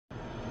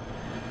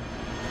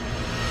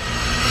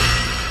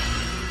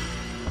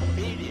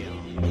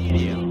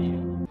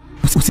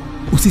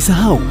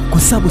Usisahau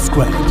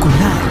kusubscribe,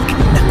 kulike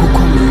na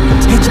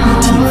kucomment.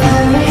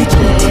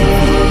 HBTV.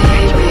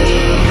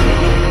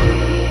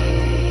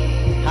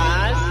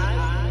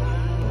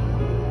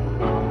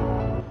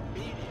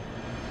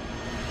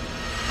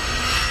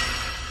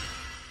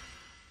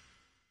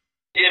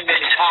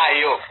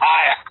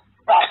 Haya.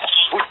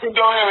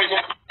 Usindo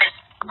wewe.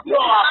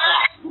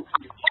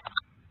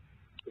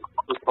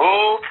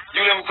 Oh,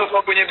 yule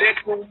mtoto kwenye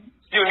bedroom.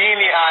 Sio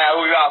nini haya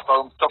huyu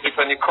hapa mtoto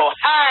kwa Nicole.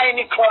 Hi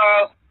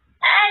Nicole.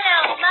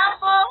 Hello,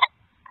 mambo.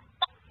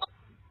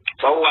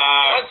 So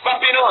what's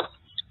popping on?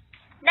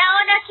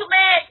 Naona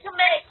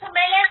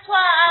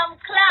tumeletwa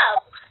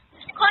club.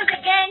 Konde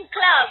Gang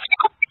Club.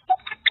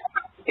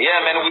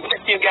 Yeah man, we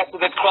take you guys to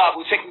the club.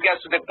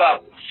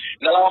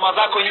 Na lawama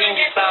zako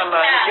nyingi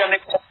sana.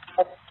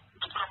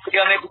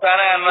 Nikiwa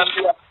nekutana na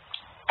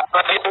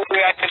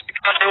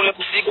anambia ule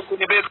mzigo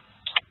kwenye bega.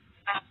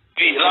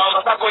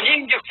 Lawama zako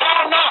nyingi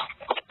sana.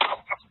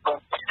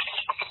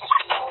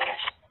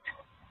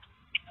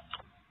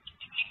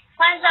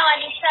 Kwanza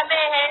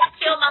wanisamehe,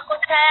 sio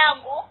makosa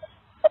yangu.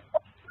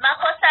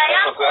 Makosa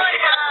yangu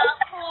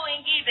na kuu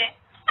wengine.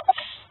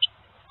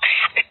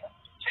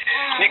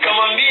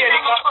 Nikamwambia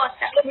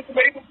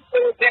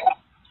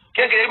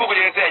Kengejaribu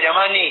kujiletea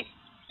jamani.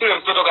 Yule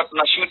mtoto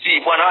katuna shuti,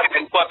 bwana wake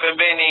alikuwa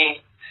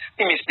pembeni.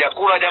 Mimi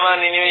sijakula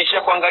jamani,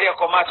 nimeisha kuangalia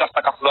kwa macho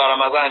mpaka kula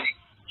Ramadhani.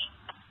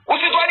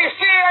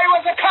 Usitwalifie,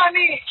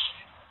 haiwezekani.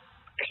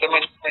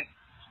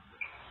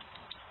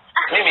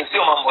 Mimi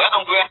sio mambo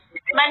yangu ya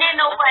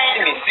maneno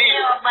haya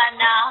sio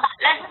bana.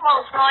 Lazima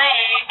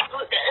uzoee.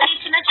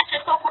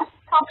 Tunachotaka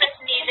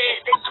focus ni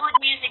the good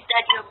music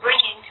that you're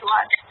bringing to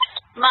us.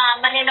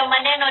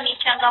 Maneno ni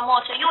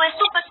changamoto. You are a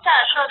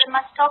superstar, so they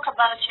must talk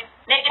about you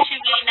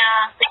negatively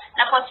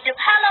na positive.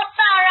 Hello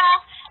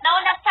Sarah.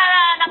 Naona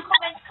Sarah na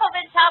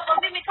comment hapo.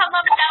 Mimi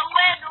kama mdau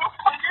wenu,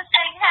 I'm just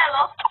saying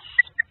hello.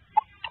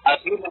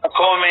 Asante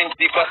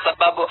comment kwa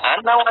sababu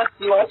ana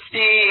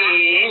wasiwasi.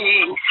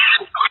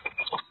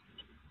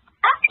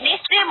 Ni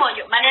simu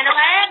hiyo. Maneno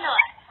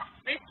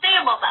ni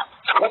simu baba.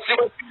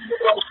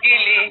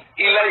 Wasiwasi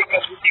ila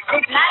ikazidi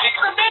kuti.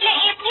 Nasubiri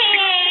EP.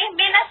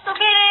 Mimi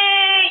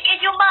nasubiri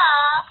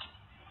Ijumaa.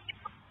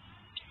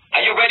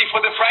 Are you ready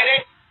for the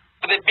Friday?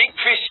 For the big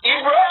fish,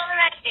 Ibra?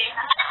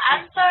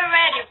 I'm so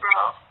ready,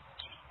 bro.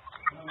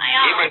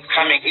 Ibra's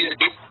coming.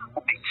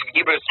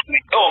 Ibra's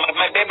coming. Oh,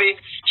 my baby,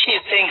 she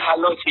is saying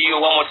hello to you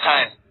one more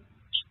time.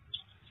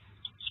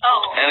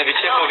 Oh. And the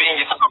chef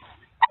vingi.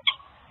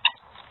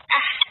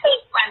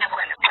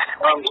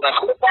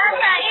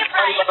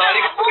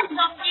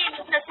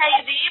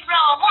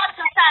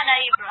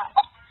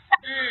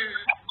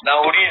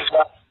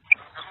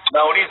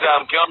 Nauliza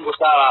mke wangu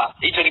Sara,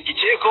 hicho ni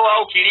kicheko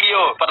au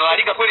kilio?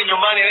 Patalalika kweli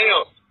nyumbani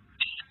leo?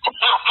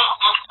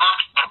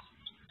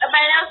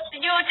 Baba leo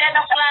sijui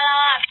utaenda kulala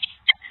wapi.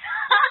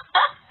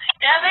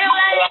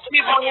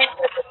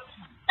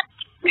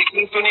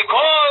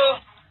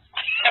 Nicole.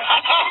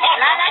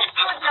 Lala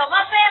studio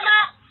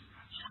mapema.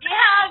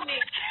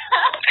 Jihami.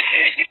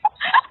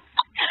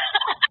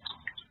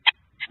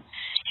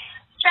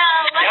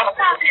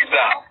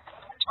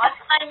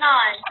 What's going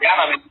on?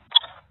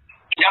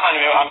 Jana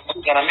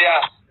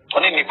nimeambia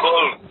kwa nini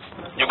Nicole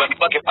nyumbani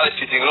kwake pale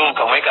sitting room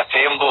kamweka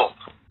tembo.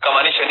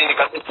 Kamaanisha nini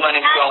kasema ni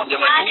mtu wangu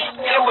jamani?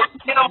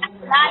 Tembo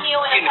nani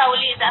yule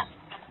kauliza?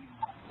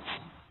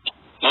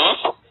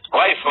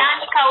 Wife.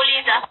 Nani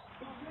kauliza?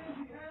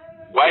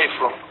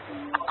 Wife.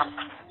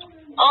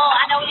 Oh,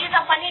 anauliza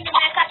kwa nini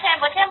umeweka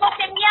tembo? Tembo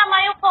si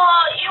mnyama,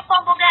 yupo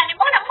mbugani.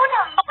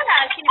 Mbona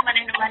lakini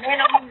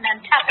maneno mimi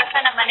nataka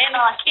sana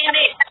maneno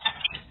akili.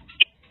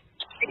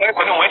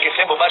 Kwa nini mweke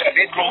tembo baada ya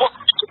bedroom?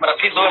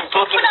 Marafiki wa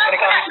mtoto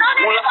anaonekana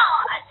kula.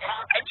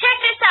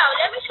 Check this out.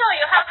 Let me show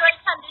you how do I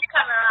turn this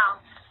camera around.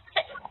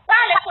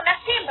 Pale kuna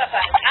Simba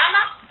pale. Ama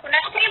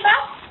kuna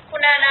Simba,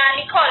 kuna na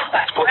Nicole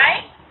pale,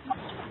 right?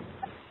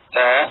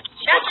 That's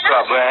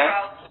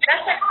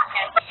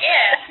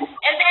yeah.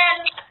 And then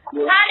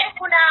pale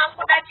kuna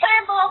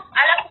tembo,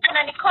 alafu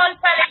kuna Nicole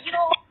pale, you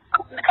know,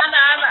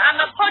 I'm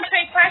a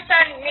portrait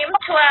person, ni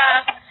mtu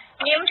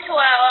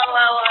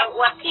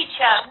wa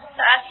picha.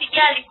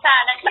 Asijali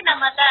sana, sina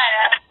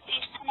madhara.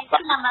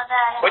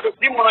 Kwa hiyo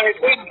simu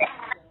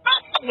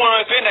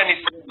unaipenda ni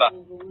Simba.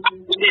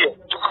 Ndio.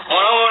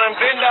 Mwanao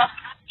unampenda?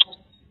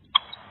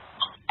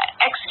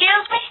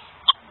 Excuse me?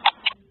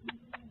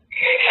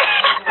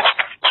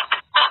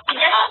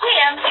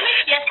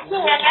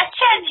 Sijasikia,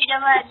 gacheni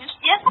jamani.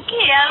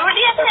 Sijasikia,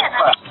 rudia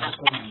tena.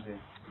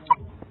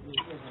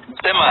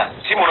 Sema,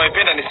 simu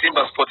unaipenda ni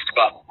Simba Sports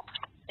Club.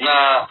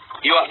 Na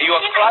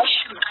your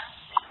crush?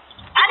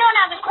 I don't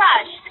have a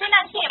crush.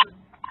 Sina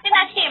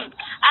team.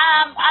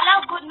 I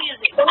love good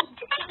music.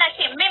 Sina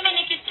team. Mimi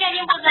nikisikia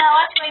nyimbo za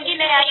watu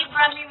wengine ya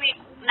Ibra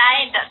mimi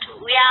naenda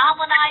tu. We are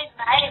HARMONIZE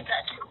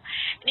naenda tu.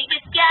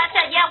 Nikisikia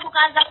hata Jabu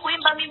kaanza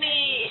kuimba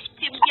mimi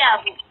team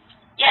Jabu.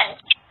 Yes.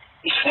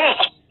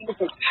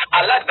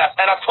 I like that.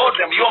 And I told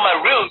them you're my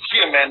real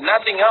team, man.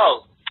 Nothing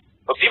else.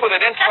 But people that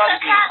didn't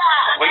trust me,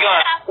 we're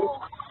gonna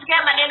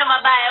maneno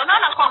mabaya.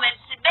 Unaona comments.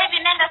 Baby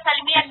nenda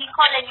salimia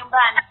Nicole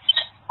nyumbani.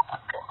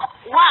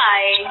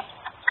 Why?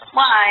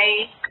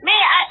 Me,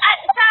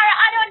 Sarah,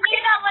 I don't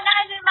need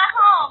Harmonize in my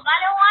home. I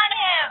don't want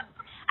him.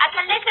 I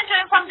can listen to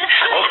him from the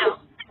studio.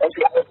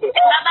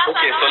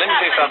 Okay, so let me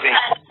say something.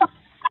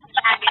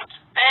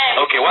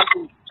 Okay, let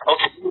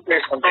me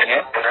say something.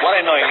 What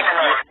I know is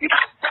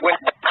when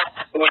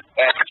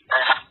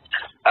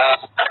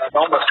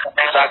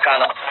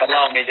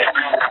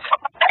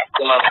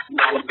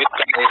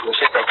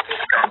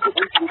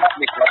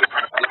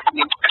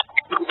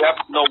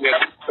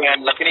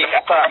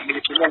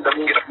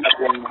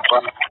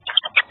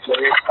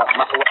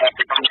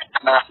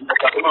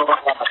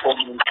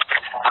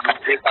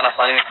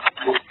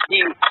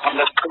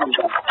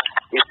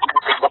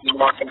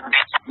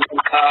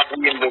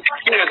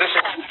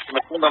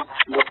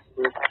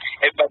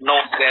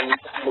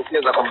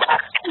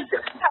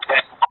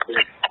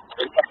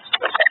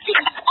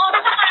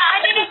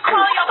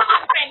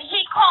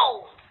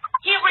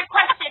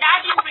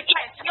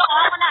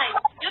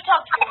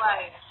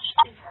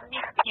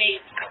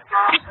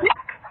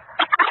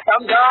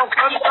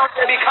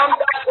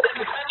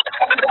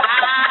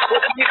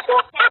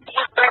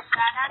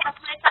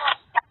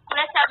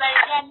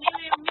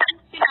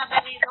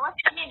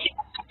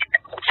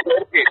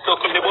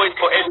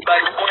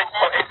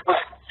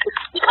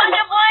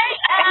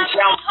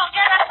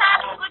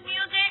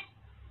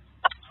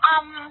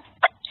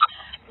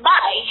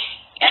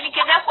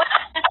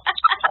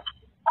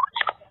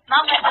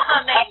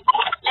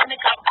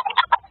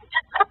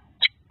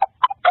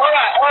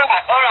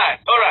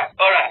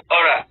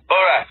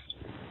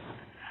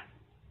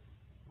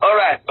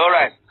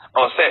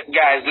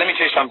guys, let me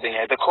tell you something.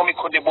 They call me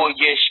Konde Boy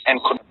Yesh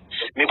and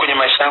mimi kwenye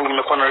maisha yangu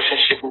nimekuwa na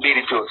relationship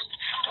mbili tu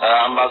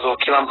ambazo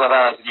kila mtu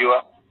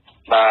anajua.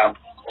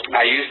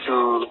 I used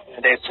to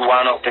date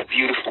one of the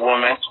beautiful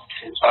women,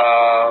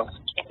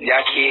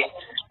 Yaki,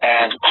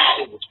 and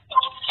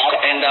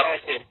end up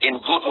in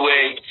good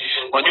way.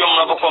 Unajua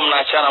mnapokuwa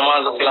mnaachana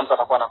mwanzo kila mtu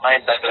anakuwa na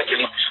mind that,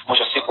 lakini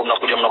mwisho siku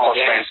mnakuja mnakuwa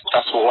friends.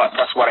 That's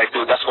what I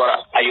do. That's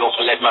what I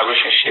open my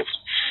relationships.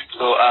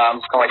 So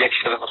kama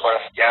Jackie sasa kwa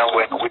rafiki yangu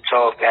and we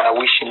talk and I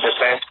wish him the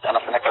best.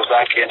 Anafanya kazi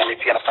zake na mimi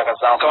pia nafanya kazi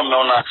zangu. Kama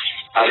mmeona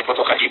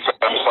alipotoka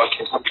Ibrahim kwa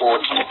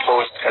support and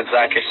post kazi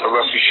zake, so we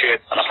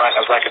appreciate. Anafanya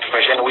kazi zake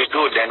fresh and we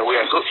good and we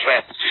are good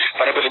friends.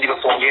 Panapo tujibu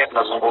kuongea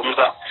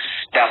tunazungumza.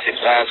 That's it.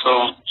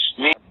 So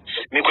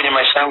mimi kwenye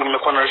maisha yangu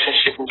nimekuwa na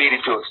relationship mbili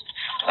tu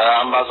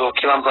ambazo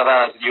kila mtu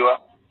anajua.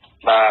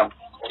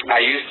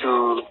 I used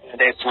to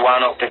date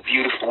one of the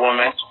beautiful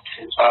women,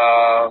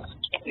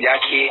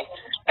 Yaki,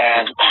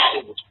 and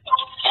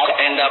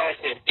end up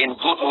in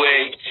good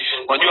way.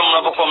 Unajua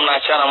mnapokuwa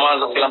mnaachana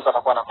mwanzo kila mtu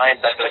anakuwa na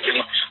mind that,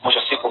 lakini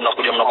mwisho siku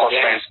mnakuja mnakuwa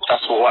friends.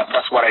 That's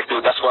what I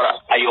do. That's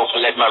what I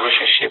open my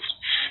relationships.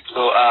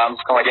 So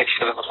kama Jackie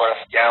sasa kwa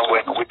rafiki yangu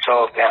and we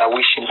talk and I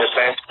wish him the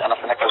best.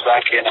 Anafanya kazi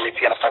zake na mimi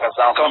pia nafanya kazi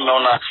zangu. Kama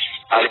mmeona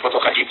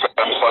alipotoka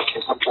Ibrahim kwa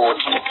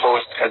support and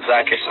post kazi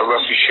zake, so we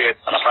appreciate.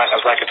 Anafanya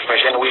kazi zake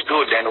fresh and we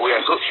good and we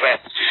are good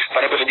friends.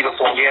 Panapo tujibu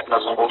kuongea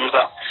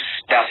tunazungumza.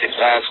 That's it.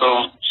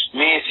 So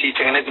mimi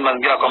sitengenezi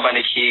mazingira kwamba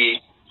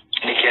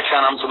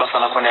nikiachana mtu basi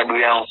anakuwa ni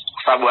adui yangu,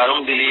 kwa sababu I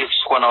don't believe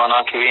kuwa na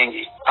wanawake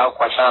wengi au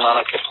kuachana na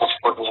wanawake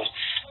tofauti.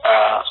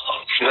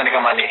 Sidhani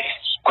kama ni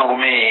kwangu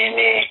mimi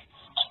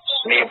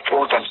ni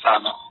important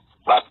sana,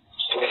 but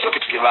sio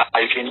kitu kibaya.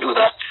 You can do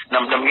that.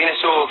 Na mtu mwingine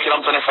sio kila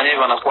mtu anayefanya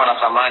hivyo anakuwa na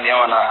thamani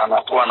au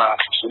anakuwa na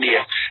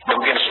kusudia. Mtu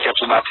mwingine anasikia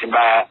tu bahati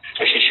mbaya,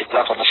 relationship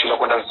yako inashindwa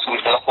kwenda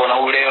vizuri, alafu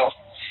na leo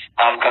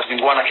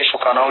kazinguana kesho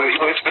kana huyo.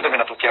 Hivyo vitu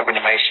vinatokea kwenye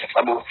maisha,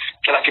 sababu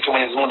kila kitu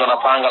Mwenyezi Mungu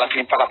anapanga,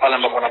 lakini mpaka pale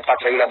ambapo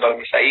unapata yule ambaye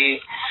ni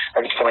sahihi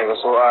na vitu kama hivyo.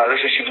 So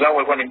relationship yangu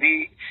ilikuwa ni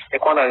mbili. Ya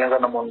kwanza nilianza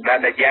na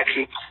mwanadada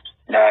Jackie,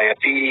 na ya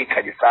pili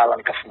Kajisala,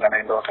 nikafunga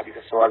naye ndoa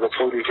kabisa. So as I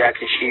told you,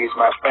 Jackie, she is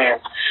my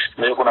friend.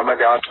 Ndio kuna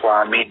baadhi ya watu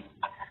waamini.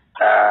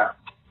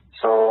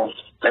 So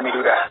let me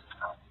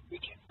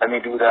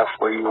do that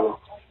for you.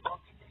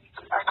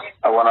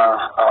 I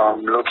wanna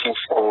looking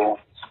for,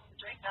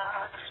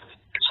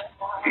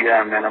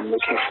 yeah man, I'm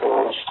looking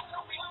for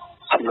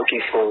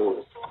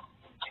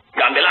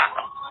Gambela.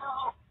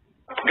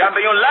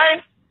 Gambe, you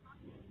online?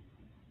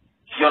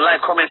 You online?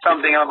 Comment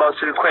something I'm about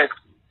to request.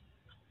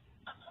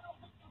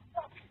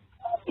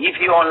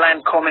 If you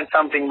online, comment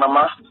something,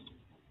 mama.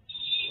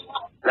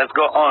 Let's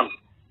go on.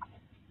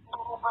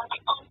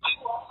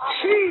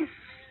 Jeez.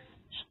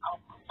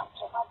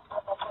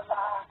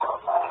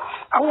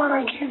 I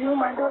wanna give you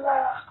my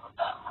dollar.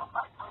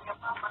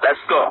 Let's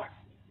go.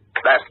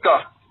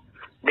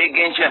 Big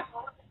engine.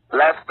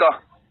 Let's go.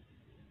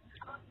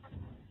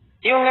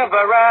 You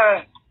never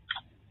run.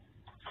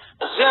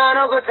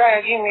 Zano go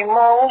tag, give me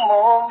more,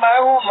 my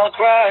woman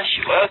crush.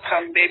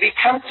 Welcome, baby,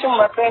 come to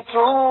my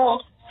bedroom.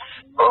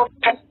 Oh,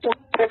 come to my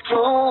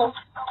bedroom.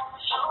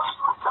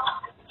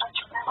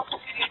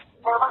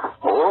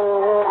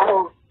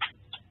 Oh,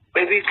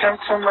 baby, come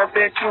to my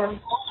bedroom.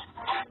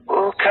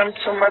 Oh, come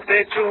to my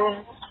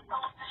bedroom.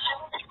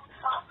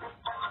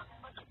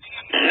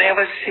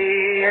 Never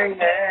see a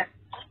man.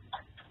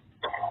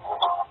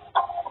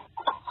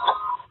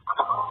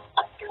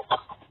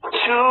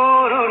 True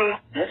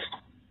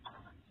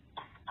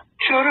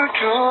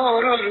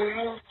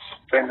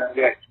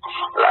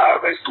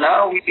lovers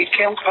now, we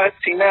became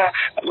partner.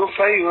 I go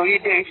fly you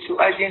holiday to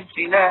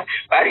Argentina.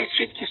 Body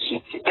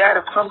sweet, you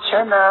gotta come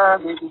China,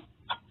 baby.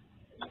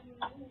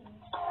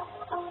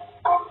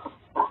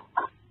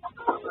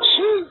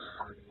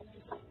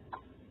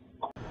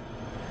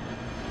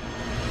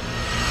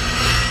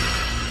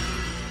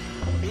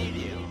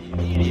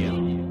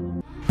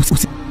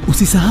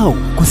 Usisahau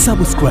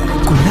kusubscribe,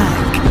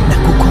 kulike na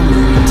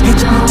kucomment.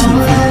 HBTV.